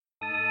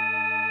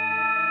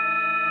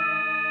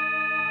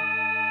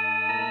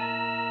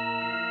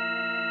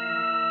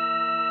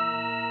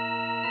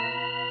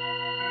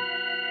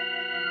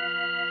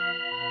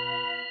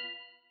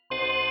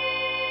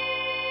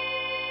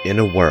In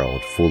a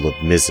world full of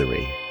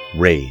misery,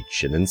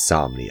 rage, and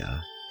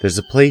insomnia, there's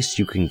a place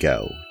you can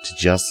go to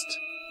just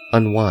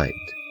unwind.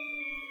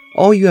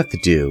 All you have to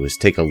do is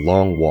take a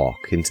long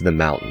walk into the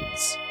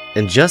mountains,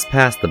 and just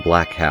past the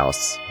Black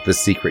House, the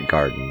secret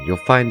garden, you'll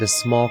find a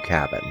small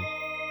cabin.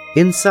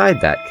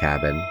 Inside that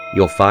cabin,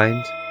 you'll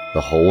find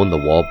the Hole in the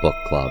Wall Book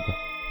Club.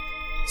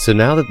 So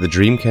now that the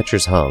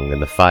Dreamcatcher's hung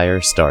and the fire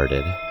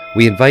started,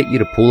 we invite you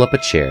to pull up a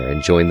chair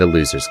and join the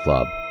Losers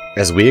Club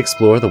as we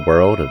explore the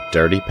world of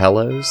dirty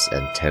pillows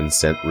and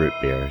 10-cent root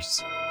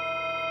beers.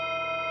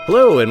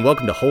 Hello and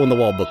welcome to Hole in the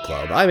Wall Book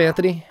Club. I'm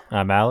Anthony.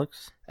 I'm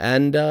Alex.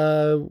 And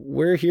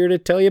we're here to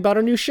tell you about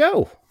our new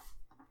show,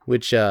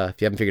 which,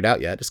 if you haven't figured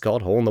out yet, is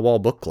called Hole in the Wall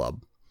Book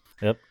Club.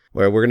 Yep.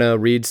 Where we're going to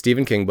read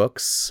Stephen King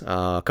books,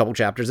 a couple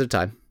chapters at a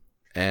time,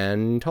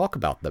 and talk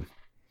about them.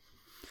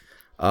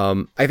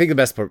 I think the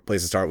best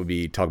place to start would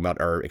be talking about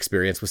our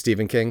experience with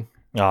Stephen King.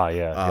 Oh,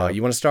 yeah.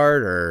 You want to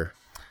start, or?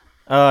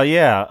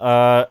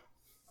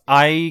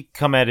 I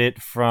come at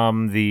it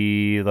from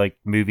the,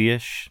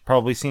 movie-ish.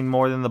 Probably seen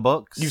more than the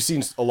books. You've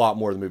seen a lot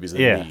more of the movies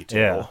than me, too.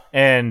 Yeah,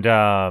 and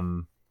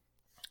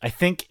I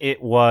think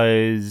it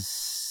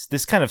was...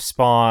 This kind of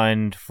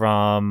spawned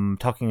from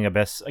talking,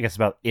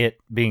 about it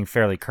being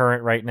fairly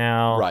current right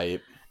now.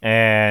 Right.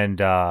 And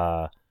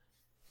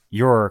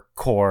your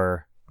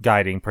core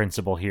guiding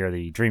principle here,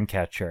 the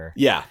Dreamcatcher.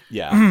 Yeah.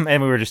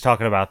 And we were just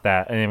talking about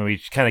that. And then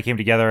we kind of came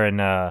together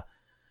and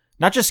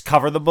not just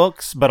cover the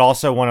books, but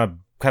also want to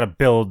kind of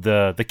build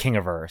the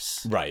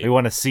Kingiverse. Right. We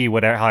want to see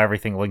how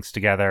everything links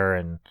together,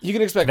 and you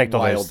can expect connect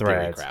all wild those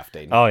threads.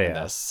 Theory crafting. Oh yeah,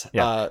 this.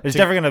 Yeah. There's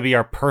definitely going to be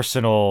our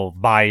personal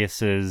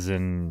biases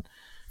and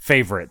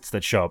favorites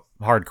that show up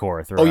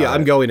hardcore throughout. Oh yeah,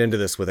 I'm going into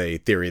this with a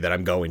theory that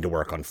I'm going to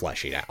work on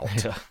fleshing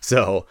out. Yeah.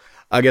 So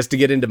I guess to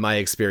get into my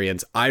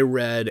experience, I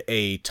read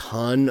a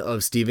ton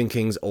of Stephen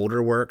King's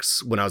older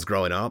works when I was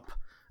growing up,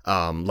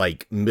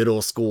 like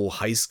middle school,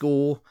 high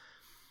school,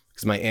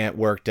 because my aunt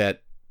worked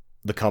at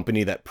the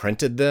company that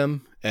printed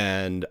them,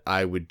 and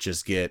I would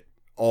just get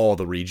all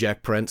the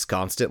reject prints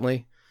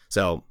constantly.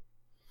 So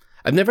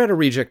I've never had a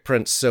reject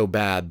print so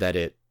bad that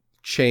it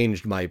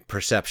changed my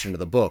perception of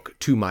the book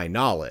to my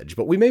knowledge,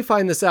 but we may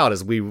find this out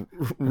as we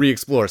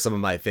re-explore some of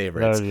my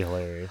favorites. That would be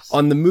hilarious.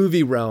 On the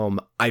movie realm,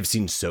 I've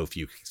seen so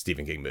few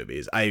Stephen King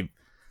movies.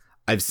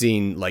 I've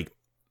seen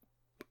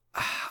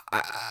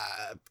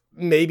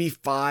maybe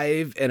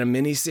 5 and a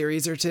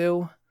miniseries or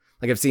 2.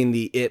 Like I've seen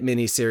the It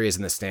miniseries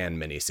and the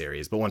Stand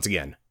miniseries, but once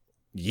again,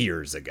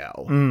 years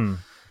ago.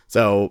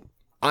 So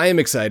I am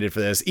excited for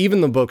this.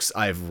 Even the books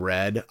I've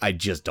read, I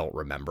just don't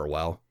remember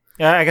well.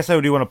 Yeah, I guess I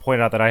do want to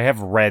point out that I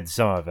have read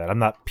some of it. I'm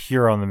not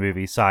pure on the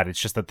movie side. It's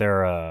just that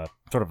they're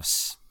sort of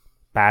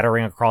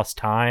spattering across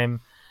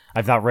time.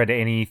 I've not read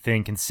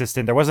anything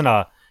consistent. There wasn't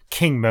a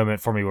King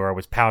moment for me where I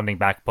was pounding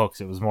back books.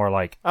 It was more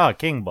like, a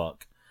King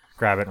book.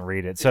 Grab it and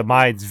read it. So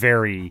mine's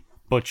very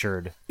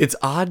butchered. It's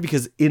odd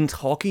because in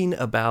talking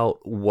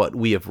about what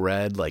we have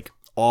read,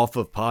 off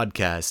of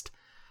podcast,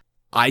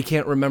 I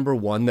can't remember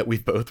one that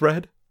we've both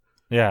read.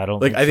 Yeah, I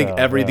don't I think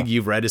everything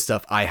you've read is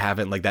stuff I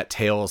haven't, like that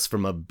Tales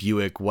from a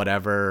Buick,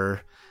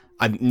 whatever.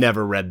 I've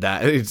never read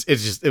that. It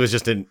was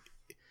just an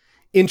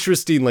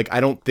interesting, I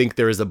don't think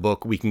there is a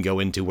book we can go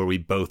into where we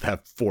both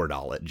have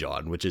foreknowledge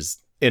on, which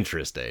is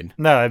interesting.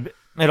 No,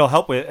 it'll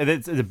help with,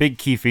 it's a big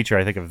key feature,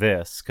 I think, of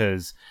this,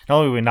 because not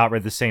only have we not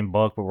read the same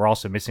book, but we're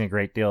also missing a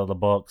great deal of the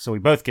book, so we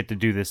both get to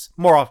do this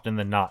more often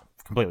than not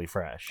completely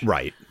fresh.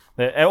 Right.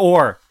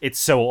 Or it's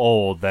so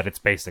old that it's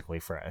basically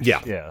fresh.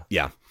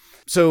 Yeah.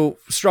 So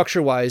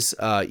structure-wise,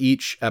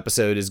 each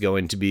episode is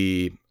going to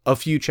be a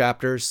few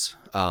chapters.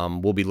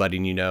 We'll be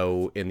letting you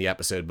know in the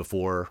episode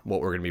before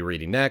what we're going to be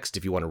reading next,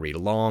 if you want to read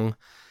along.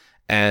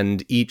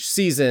 And each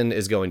season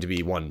is going to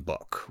be one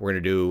book. We're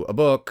going to do a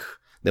book,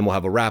 then we'll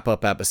have a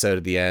wrap-up episode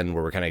at the end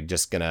where we're kind of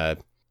just going to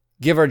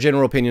give our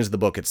general opinions of the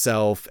book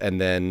itself,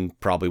 and then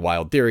probably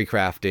wild theory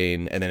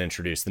crafting, and then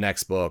introduce the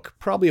next book.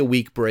 Probably a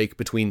week break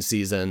between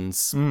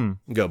seasons.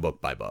 Go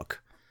book by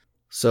book.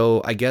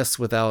 So I guess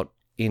without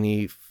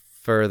any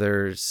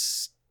further...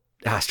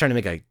 I was trying to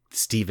make a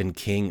Stephen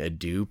King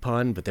adieu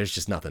pun, but there's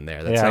just nothing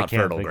there. That's not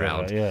fertile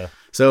ground. Yeah.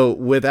 So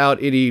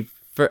without any...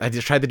 I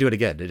just tried to do it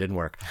again. It didn't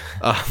work.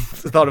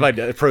 Thought if I'd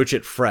approach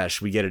it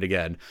fresh, we get it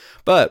again.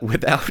 But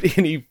without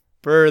any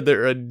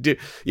further ado...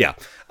 Yeah.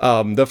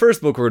 The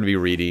first book we're going to be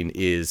reading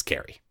is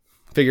Carrie.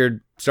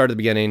 Figured, start at the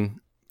beginning.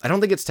 I don't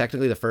think it's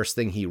technically the first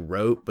thing he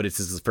wrote, but it's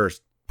his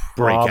first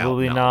breakout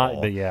Probably novel.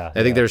 not, but yeah.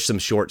 I think there's some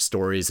short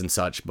stories and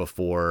such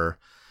before...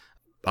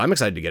 I'm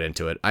excited to get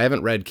into it. I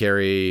haven't read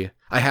Carrie.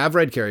 I have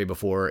read Carrie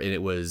before, and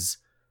it was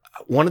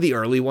one of the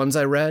early ones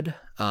I read,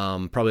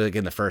 probably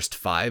in the first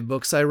 5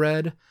 books I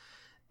read.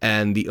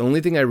 And the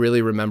only thing I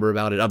really remember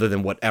about it, other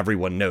than what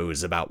everyone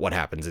knows about what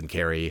happens in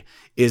Carrie,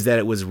 is that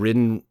it was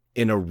written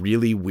in a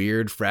really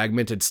weird,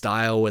 fragmented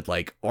style with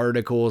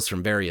articles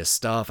from various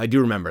stuff. I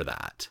do remember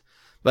that.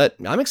 But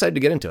I'm excited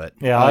to get into it.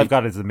 Yeah, all I've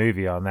got is the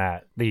movie on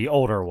that. The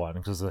older one,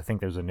 because I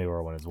think there's a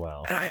newer one as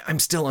well. I'm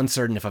still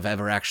uncertain if I've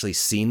ever actually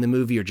seen the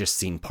movie or just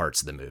seen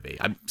parts of the movie.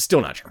 I'm still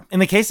not sure.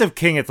 In the case of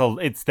King,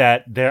 it's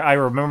that there. I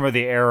remember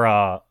the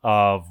era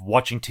of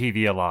watching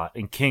TV a lot,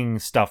 and King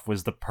stuff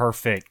was the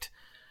perfect.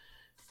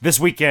 This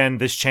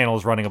weekend, this channel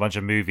is running a bunch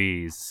of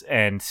movies,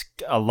 and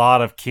a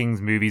lot of King's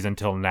movies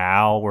until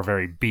now were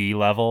very B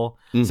level.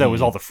 Mm-hmm. So it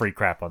was all the free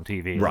crap on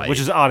TV, right?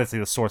 Which is honestly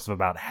the source of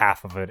about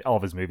half of all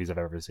of his movies I've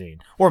ever seen,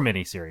 or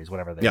miniseries,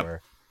 whatever they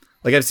were.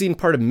 Like I've seen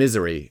part of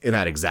Misery in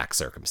that exact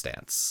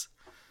circumstance.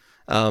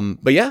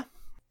 But yeah,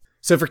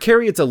 so for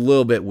Carrie, it's a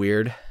little bit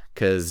weird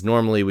because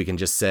normally we can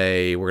just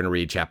say we're going to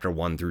read chapter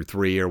 1 through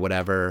 3 or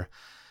whatever.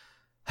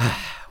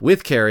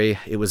 With Carrie,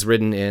 it was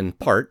written in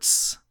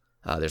parts.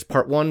 There's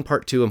part 1,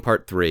 part 2, and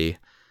part 3.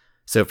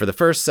 So for the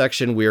first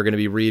section, we are going to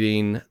be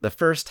reading the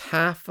first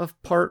half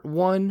of part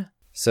 1.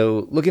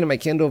 So looking at my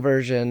Kindle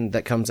version,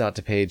 that comes out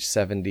to page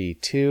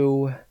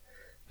 72,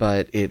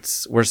 but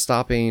we're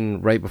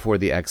stopping right before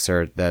the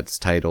excerpt that's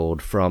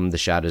titled From the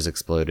Shadows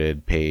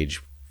Exploded,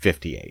 page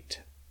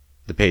 58.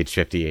 The page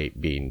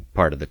 58 being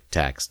part of the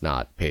text,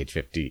 not page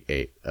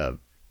 58 of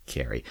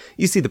Carrie.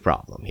 You see the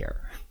problem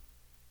here.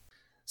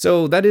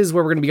 So that is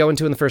where we're going to be going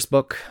to in the first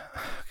book.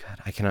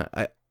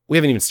 God, we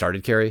haven't even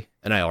started Carrie,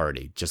 and I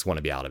already just want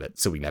to be out of it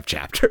so we can have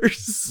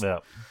chapters. Yeah.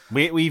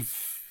 We've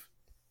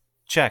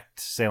checked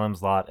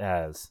Salem's Lot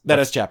as... That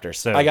has chapters.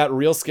 So I got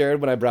real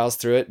scared when I browsed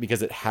through it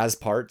because it has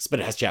parts, but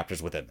it has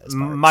chapters within those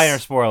parts. Minor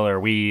spoiler,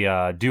 we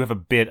do have a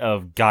bit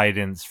of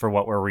guidance for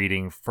what we're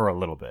reading for a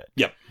little bit.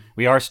 Yep.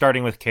 We are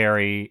starting with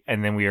Carrie,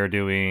 and then we are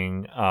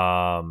doing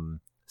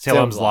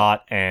Salem's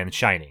Lot and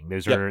Shining.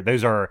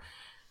 Those are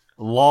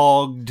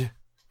logged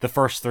the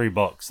first 3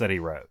 books that he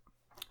wrote.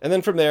 And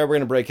then from there, we're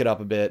going to break it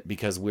up a bit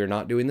because we're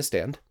not doing The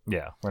Stand.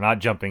 Yeah, we're not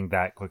jumping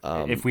that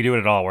quickly. If we do it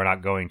at all, we're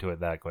not going to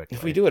it that quickly.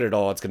 If we do it at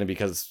all, it's going to be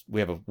because we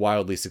have a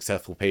wildly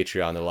successful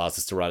Patreon that allows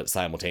us to run it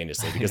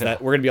simultaneously because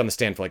we're going to be on The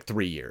Stand for like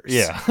 3 years.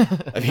 Yeah.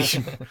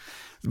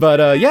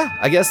 But yeah,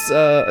 I guess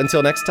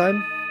until next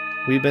time,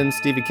 we've been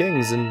Stevie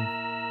Kings and,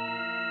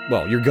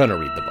 well, you're going to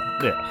read the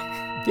book.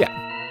 Yeah. Yeah.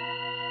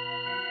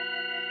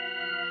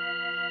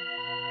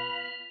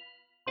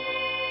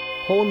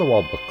 Hole in the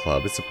Wall Book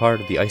Club is a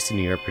part of the Icy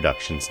New Year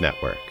Productions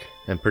Network,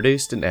 and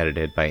produced and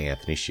edited by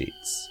Anthony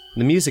Sheets.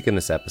 The music in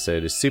this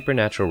episode is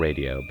Supernatural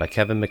Radio by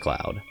Kevin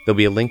MacLeod. There'll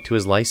be a link to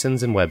his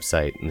license and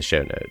website in the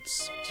show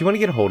notes. If you want to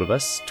get a hold of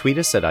us, tweet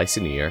us at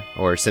Icy New Year,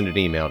 or send an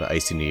email to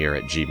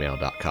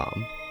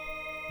icynewyear@gmail.com.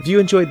 If you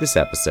enjoyed this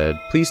episode,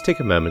 please take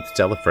a moment to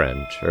tell a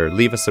friend, or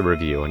leave us a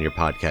review on your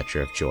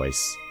podcatcher of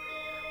choice.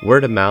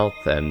 Word of mouth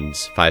and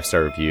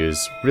 5-star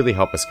reviews really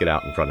help us get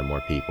out in front of more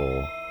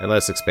people, and let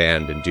us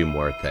expand and do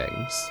more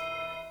things.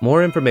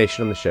 More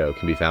information on the show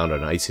can be found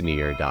on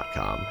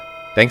icynewyear.com.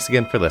 Thanks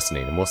again for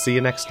listening, and we'll see you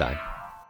next time.